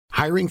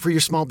Hiring for your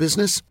small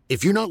business?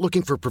 If you're not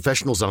looking for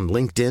professionals on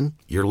LinkedIn,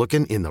 you're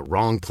looking in the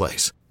wrong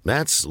place.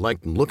 That's like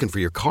looking for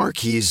your car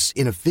keys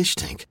in a fish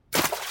tank.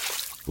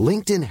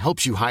 LinkedIn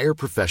helps you hire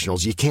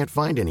professionals you can't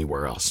find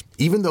anywhere else,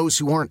 even those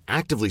who aren't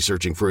actively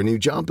searching for a new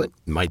job but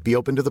might be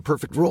open to the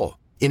perfect role.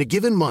 In a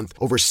given month,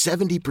 over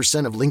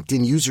 70% of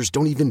LinkedIn users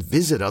don't even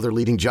visit other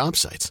leading job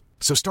sites.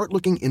 So start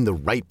looking in the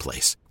right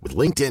place. With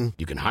LinkedIn,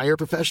 you can hire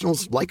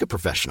professionals like a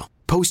professional.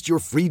 Post your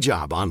free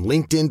job on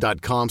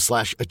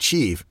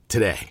linkedin.com/achieve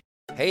today.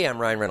 Hey, I'm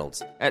Ryan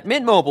Reynolds. At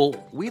Mint Mobile,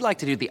 we like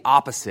to do the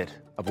opposite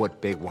of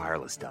what Big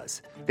Wireless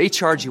does. They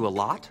charge you a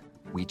lot,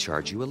 we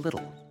charge you a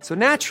little. So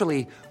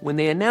naturally, when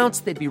they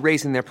announced they'd be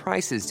raising their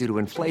prices due to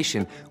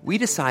inflation, we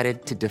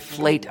decided to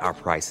deflate our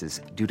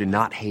prices due to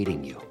not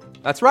hating you.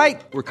 That's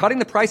right. We're cutting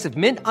the price of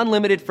Mint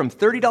Unlimited from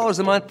 $30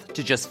 a month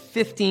to just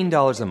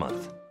 $15 a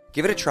month.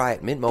 Give it a try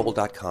at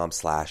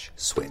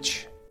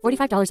mintmobile.com/switch.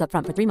 $45 up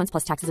front for 3 months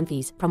plus taxes and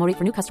fees. Promo rate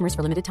for new customers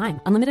for limited time.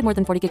 Unlimited more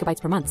than 40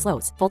 gigabytes per month.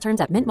 Slows full terms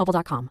at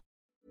mintmobile.com.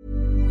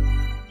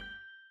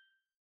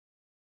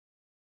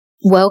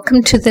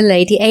 Welcome to the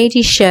Lady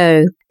Adi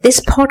Show. This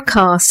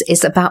podcast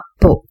is about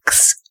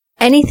books.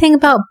 Anything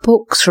about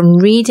books, from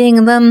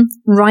reading them,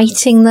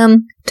 writing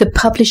them, to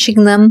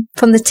publishing them,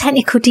 from the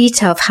technical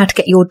detail of how to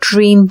get your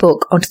dream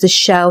book onto the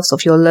shelves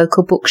of your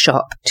local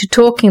bookshop, to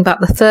talking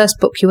about the first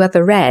book you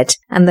ever read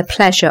and the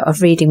pleasure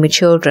of reading with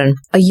children.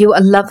 Are you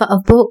a lover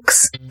of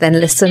books? Then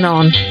listen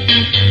on.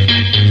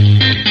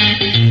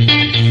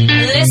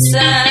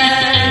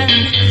 Listen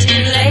to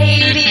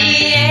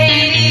Lady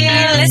Adi,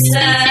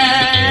 listen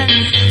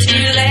to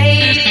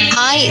Lady.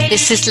 Hi,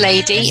 this is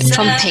Lady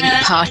from Pink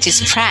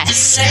Parties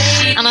Press,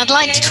 and I'd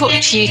like to talk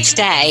to you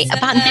today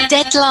about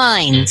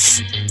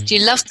deadlines. Do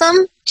you love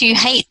them? Do you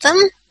hate them?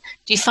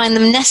 Do you find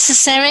them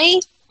necessary?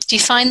 Do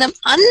you find them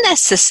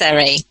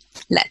unnecessary?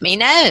 Let me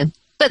know.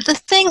 But the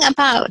thing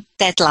about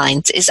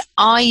deadlines is,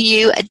 are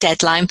you a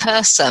deadline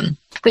person?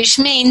 Which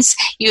means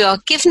you are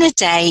given a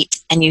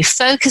date and you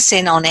focus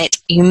in on it,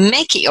 you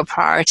make it your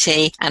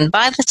priority, and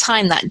by the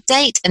time that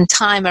date and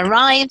time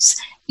arrives,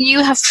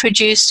 you have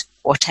produced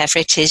whatever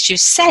it is you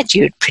said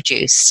you'd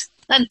produce.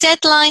 Now,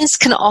 deadlines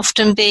can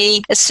often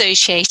be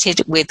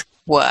associated with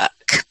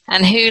work.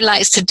 And who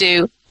likes to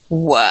do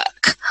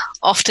work?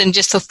 Often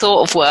just the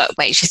thought of work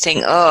makes you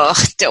think, oh,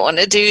 I don't want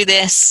to do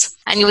this.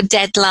 And your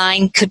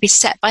deadline could be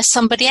set by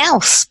somebody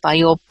else, by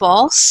your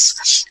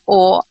boss,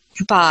 or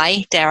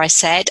by, dare I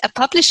say it, a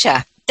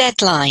publisher.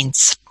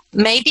 Deadlines.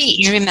 Maybe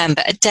you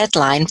remember a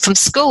deadline from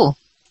school.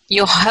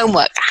 Your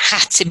homework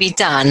had to be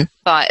done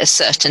by a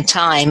certain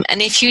time,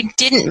 and if you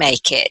didn't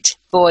make it,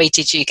 boy,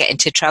 did you get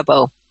into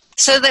trouble.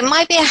 So there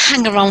might be a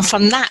hanger-on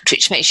from that,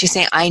 which makes you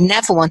think, I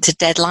never want a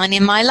deadline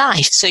in my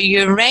life. So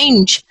you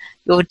arrange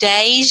your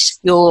days,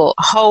 your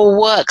whole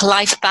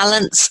work-life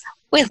balance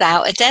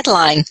without a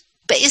deadline.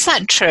 But is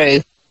that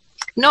true?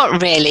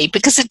 Not really,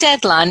 because a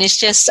deadline is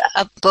just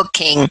a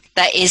booking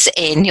that is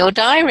in your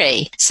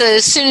diary. So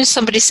as soon as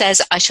somebody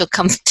says, I shall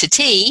come to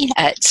tea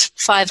at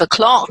 5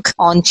 o'clock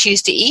on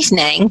Tuesday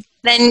evening,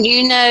 then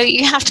you know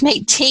you have to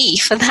make tea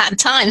for that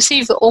time. So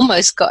you've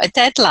almost got a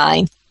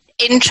deadline.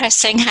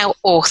 Interesting how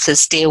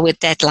authors deal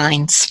with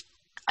deadlines.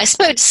 I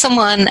spoke to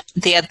someone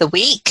the other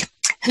week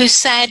who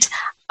said,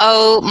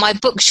 oh, my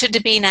book should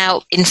have been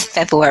out in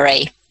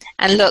February.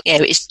 And look,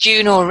 it's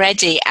June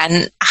already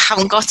and I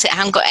haven't got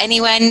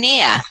anywhere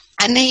near.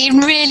 And he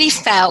really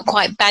felt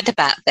quite bad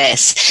about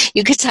this.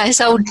 You could tell his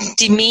whole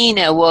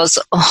demeanour was,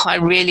 oh, I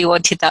really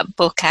wanted that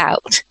book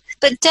out.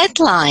 But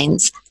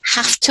deadlines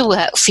have to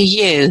work for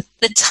you.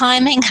 The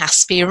timing has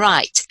to be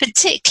right,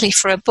 particularly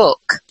for a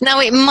book. Now,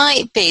 it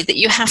might be that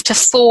you have to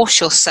force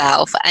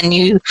yourself and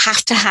you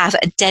have to have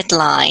a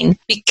deadline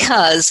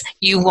because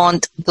you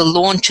want the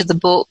launch of the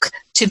book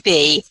to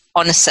be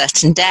on a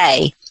certain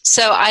day.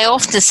 So I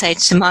often say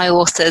to my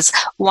authors,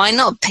 why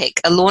not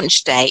pick a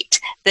launch date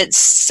that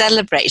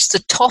celebrates the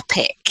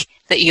topic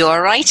that you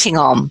are writing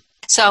on?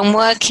 So I'm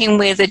working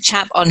with a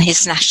chap on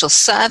his national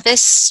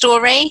service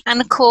story. And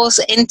of course,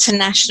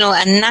 International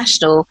and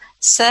National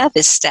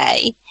Service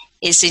Day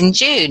is in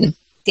June,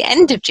 the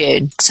end of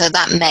June. So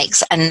that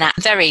makes a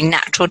very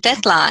natural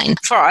deadline.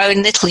 For our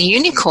own little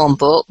unicorn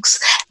books,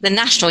 the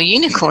National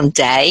Unicorn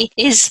Day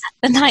is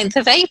the 9th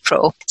of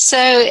April.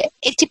 So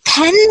it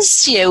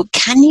depends,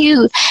 can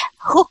you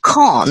hook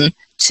on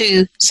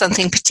to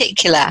something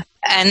particular?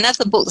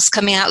 Another book that's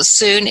coming out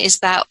soon is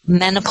about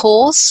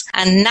menopause,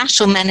 and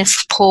National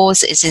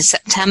Menopause is in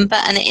September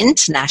and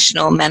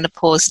International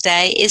Menopause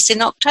Day is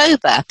in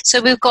October.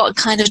 So we've got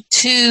kind of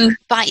 2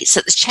 bites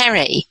at the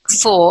cherry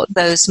for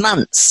those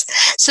months.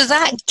 So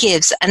that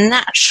gives a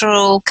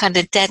natural kind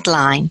of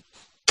deadline.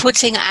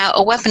 Putting out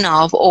a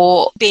webinar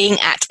or being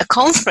at a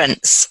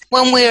conference.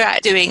 When we were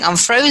doing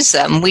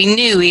Unfrozen, we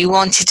knew we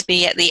wanted to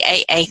be at the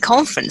AA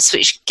conference,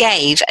 which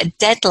gave a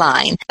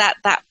deadline that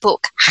that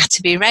book had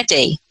to be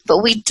ready.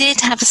 But we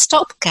did have a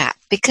stopgap,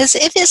 because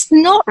if it's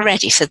not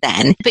ready for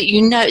then, but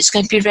you know it's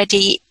going to be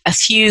ready a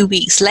few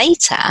weeks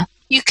later,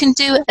 you can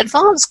do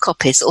advance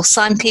copies or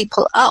sign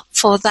people up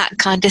for that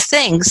kind of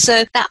thing.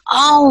 So there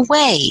are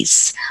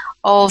ways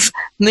of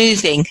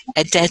moving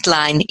a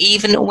deadline,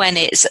 even when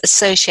it's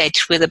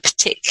associated with a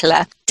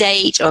particular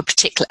date or a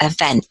particular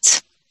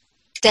event.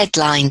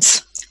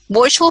 Deadlines.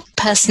 What's your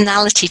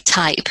personality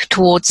type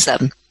towards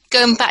them?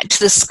 Going back to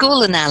the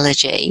school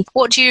analogy,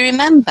 what do you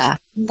remember?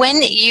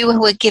 When you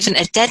were given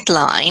a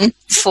deadline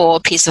for a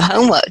piece of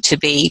homework to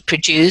be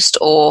produced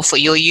or for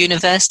your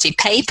university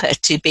paper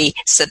to be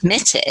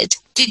submitted,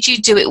 did you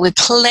do it with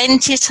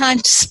plenty of time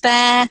to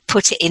spare,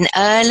 put it in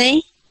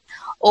early?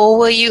 Or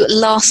were you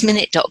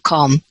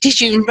lastminute.com? Did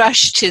you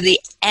rush to the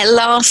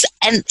last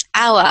nth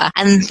hour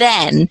and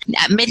then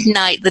at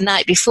midnight the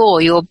night before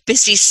you're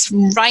busy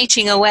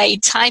writing away,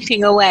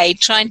 typing away,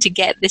 trying to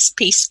get this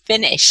piece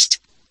finished?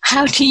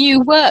 How do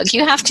you work?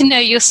 You have to know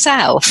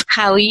yourself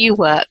how you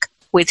work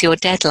with your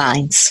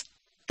deadlines.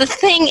 The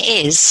thing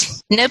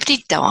is,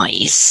 nobody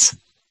dies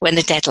when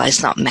the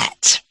deadline's not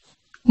met.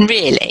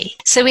 Really.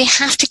 So we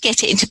have to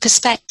get it into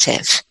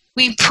perspective.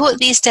 We put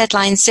these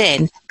deadlines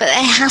in, but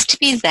they have to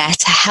be there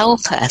to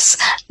help us,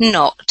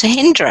 not to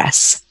hinder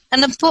us.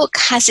 And a book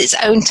has its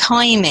own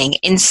timing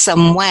in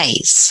some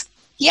ways.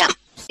 Yeah.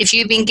 If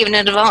you've been given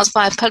an advance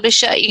by a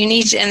publisher, and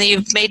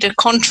you've made a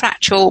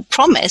contractual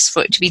promise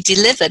for it to be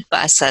delivered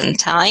by a certain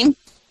time,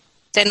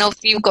 then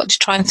you've got to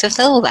try and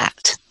fulfill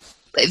that.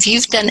 But if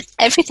you've done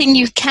everything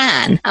you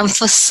can and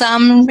for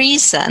some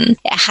reason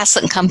it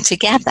hasn't come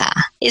together,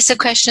 it's a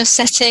question of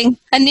setting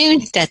a new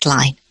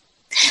deadline.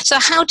 So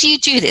how do you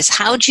do this?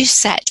 How do you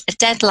set a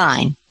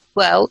deadline?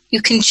 Well,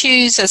 you can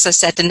choose, as I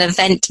said, an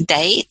event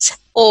date,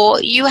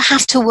 or you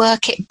have to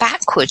work it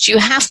backwards. You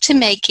have to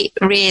make it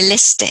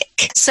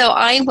realistic. So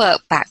I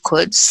work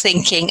backwards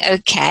thinking,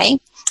 okay,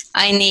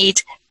 I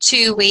need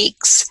 2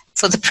 weeks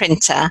for the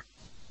printer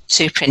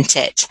to print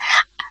it.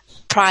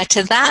 Prior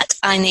to that,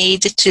 I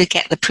need to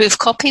get the proof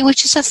copy,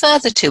 which is a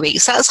further 2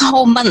 weeks. That's a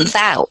whole month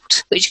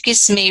out, which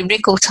gives me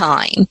wriggle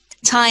time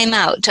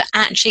out to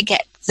actually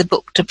get the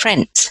book to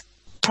print.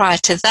 Prior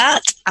to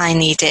that, I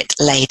need it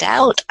laid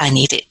out, I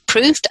need it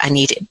proofed, I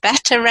need it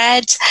beta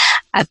read,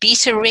 a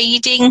beta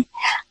reading.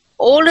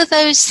 All of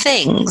those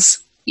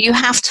things you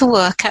have to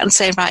work out and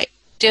say, right,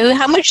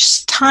 how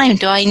much time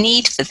do I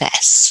need for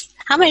this?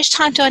 How much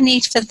time do I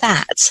need for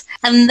that?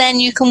 And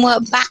then you can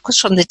work backwards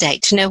from the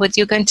date to know whether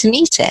you're going to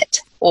meet it,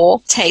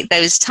 or take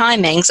those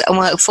timings and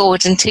work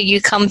forward until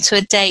you come to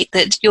a date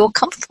that you're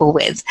comfortable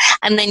with.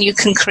 And then you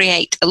can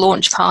create a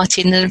launch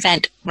party and an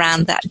event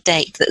around that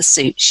date that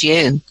suits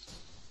you.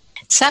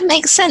 Does that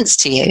make sense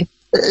to you?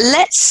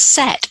 Let's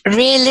set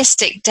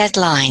realistic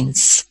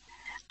deadlines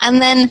and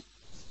then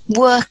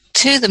work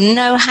to them.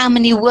 Know how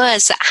many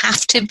words that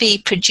have to be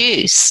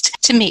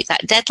produced to meet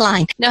that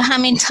deadline. Know how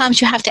many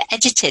times you have to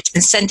edit it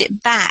and send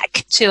it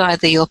back to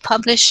either your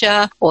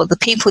publisher or the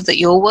people that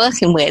you're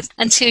working with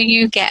until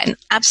you get an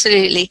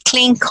absolutely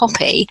clean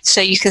copy, so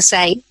you can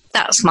say,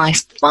 that's my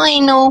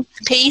final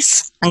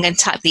piece. I'm going to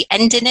type the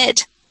end in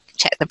it.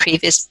 Check the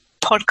previous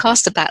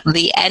podcast about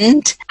the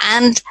end,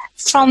 and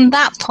from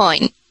that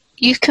point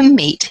you can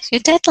meet your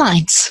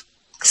deadlines.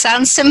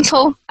 Sounds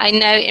simple? I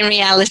know in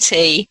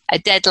reality a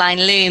deadline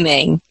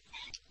looming,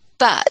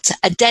 but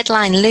a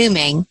deadline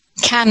looming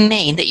can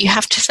mean that you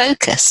have to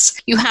focus.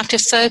 You have to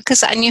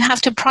focus and you have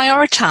to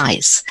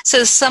prioritize. So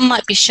the sun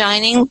might be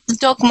shining, the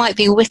dog might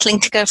be whittling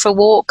to go for a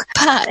walk,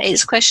 but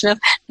it's a question of,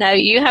 no,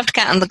 you have to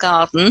get out in the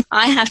garden,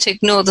 I have to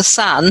ignore the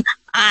sun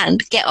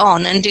and get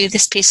on and do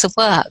this piece of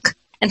work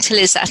until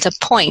it's at a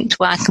point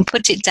where I can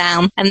put it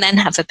down and then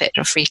have a bit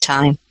of free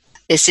time.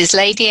 This is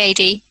Lady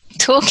Adi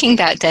talking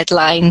about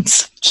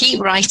deadlines.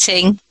 Keep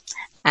writing,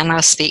 and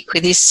I'll speak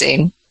with you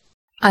soon.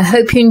 I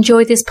hope you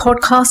enjoyed this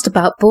podcast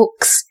about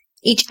books.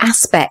 Each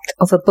aspect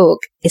of a book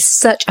is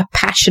such a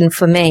passion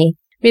for me.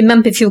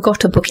 Remember, if you've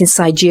got a book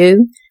inside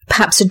you,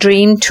 perhaps a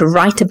dream to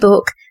write a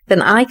book,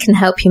 then I can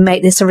help you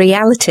make this a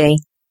reality.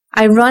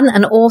 I run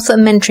an author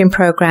mentoring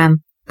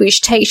program,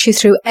 which takes you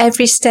through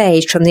every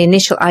stage from the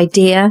initial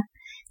idea,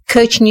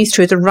 coaching you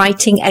through the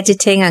writing,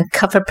 editing and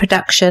cover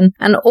production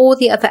and all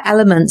the other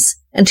elements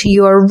until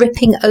you are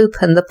ripping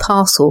open the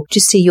parcel to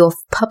see your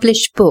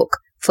published book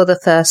for the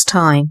first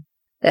time.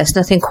 There's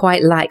nothing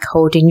quite like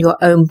holding your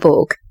own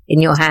book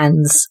in your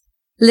hands.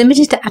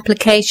 Limited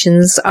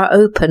applications are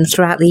open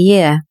throughout the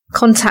year.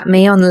 Contact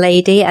me on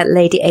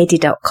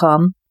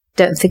lady@ladyadi.com.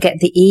 Don't forget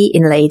the E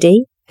in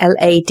lady,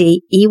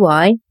 Ladey,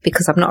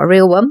 because I'm not a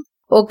real one.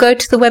 Or go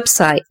to the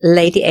website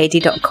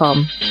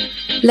ladyadi.com.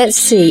 Let's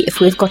see if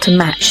we've got a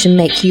match to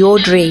make your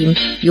dream,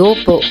 your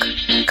book,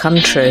 come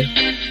true.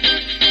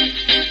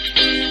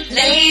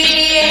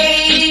 Lady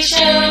Adi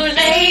Show,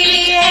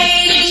 Lady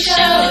Adi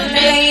Show,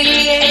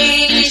 Lady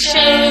Adi Show,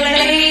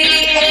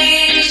 Lady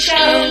Adi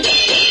Show.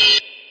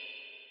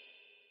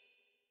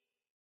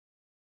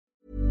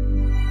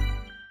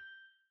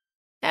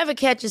 Ever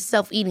catch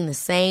yourself eating the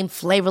same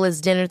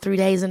flavorless dinner 3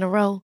 days in a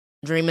row?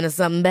 Dreaming of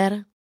something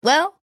better?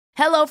 Well,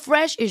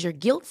 HelloFresh is your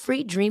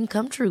guilt-free dream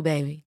come true,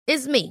 baby.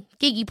 It's me,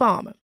 Keke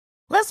Palmer.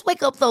 Let's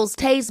wake up those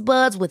taste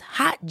buds with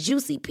hot,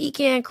 juicy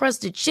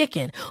pecan-crusted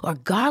chicken or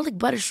garlic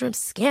butter shrimp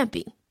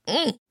scampi.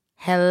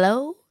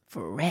 Hello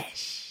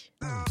Fresh.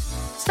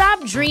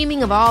 Stop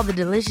dreaming of all the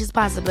delicious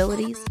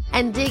possibilities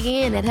and dig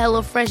in at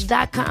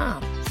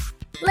HelloFresh.com.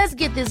 Let's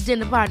get this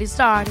dinner party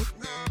started.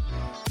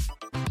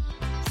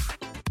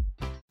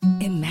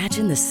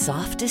 Imagine the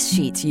softest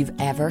sheets you've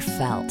ever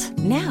felt.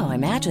 Now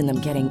imagine them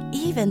getting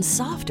even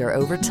softer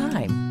over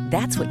time.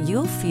 That's what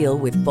you'll feel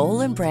with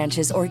Boll &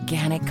 Branch's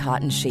organic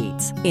cotton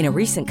sheets. In a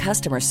recent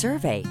customer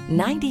survey,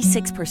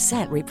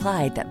 96%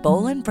 replied that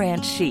Boll &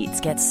 Branch sheets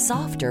get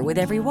softer with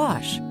every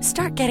wash.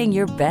 Start getting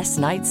your best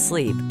night's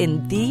sleep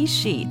in these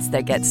sheets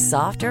that get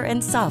softer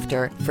and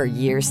softer for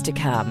years to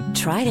come.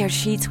 Try their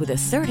sheets with a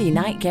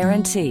 30-night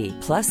guarantee.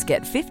 Plus,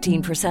 get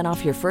 15%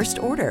 off your first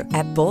order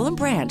at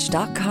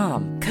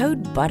bollandbranch.com.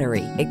 Code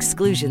BUTTERY.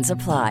 Exclusions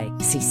apply.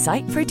 See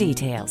site for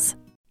details.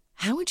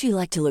 How would you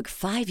like to look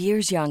 5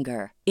 years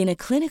younger? In a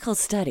clinical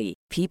study,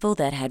 people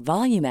that had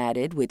volume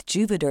added with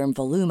Juvederm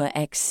Voluma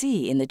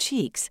XC in the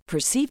cheeks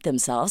perceived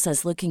themselves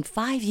as looking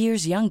 5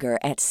 years younger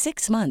at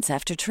 6 months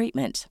after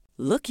treatment.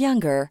 Look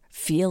younger,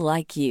 feel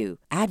like you.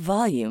 Add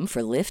volume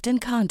for lift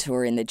and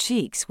contour in the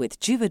cheeks with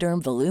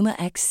Juvederm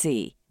Voluma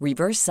XC.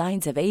 Reverse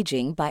signs of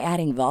aging by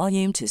adding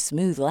volume to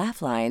smooth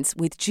laugh lines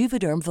with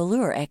Juvederm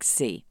Volure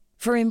XC.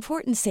 For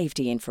important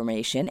safety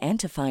information and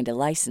to find a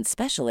licensed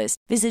specialist,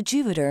 visit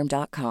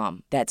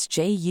Juvederm.com. That's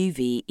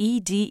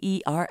JUVEDERM.com.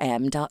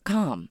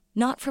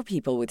 Not for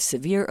people with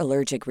severe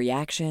allergic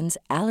reactions,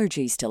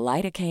 allergies to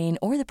lidocaine,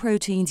 or the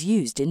proteins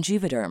used in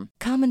Juvederm.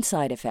 Common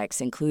side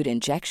effects include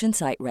injection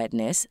site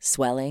redness,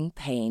 swelling,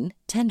 pain,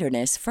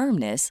 tenderness,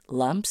 firmness,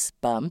 lumps,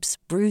 bumps,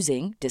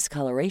 bruising,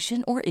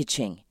 discoloration, or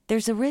itching.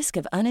 There's a risk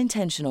of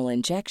unintentional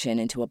injection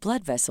into a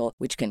blood vessel,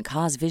 which can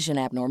cause vision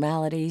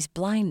abnormalities,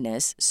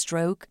 blindness,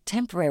 stroke,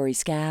 temporary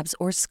scabs,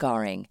 or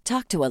scarring.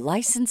 Talk to a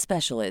licensed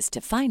specialist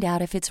to find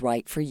out if it's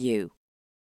right for you.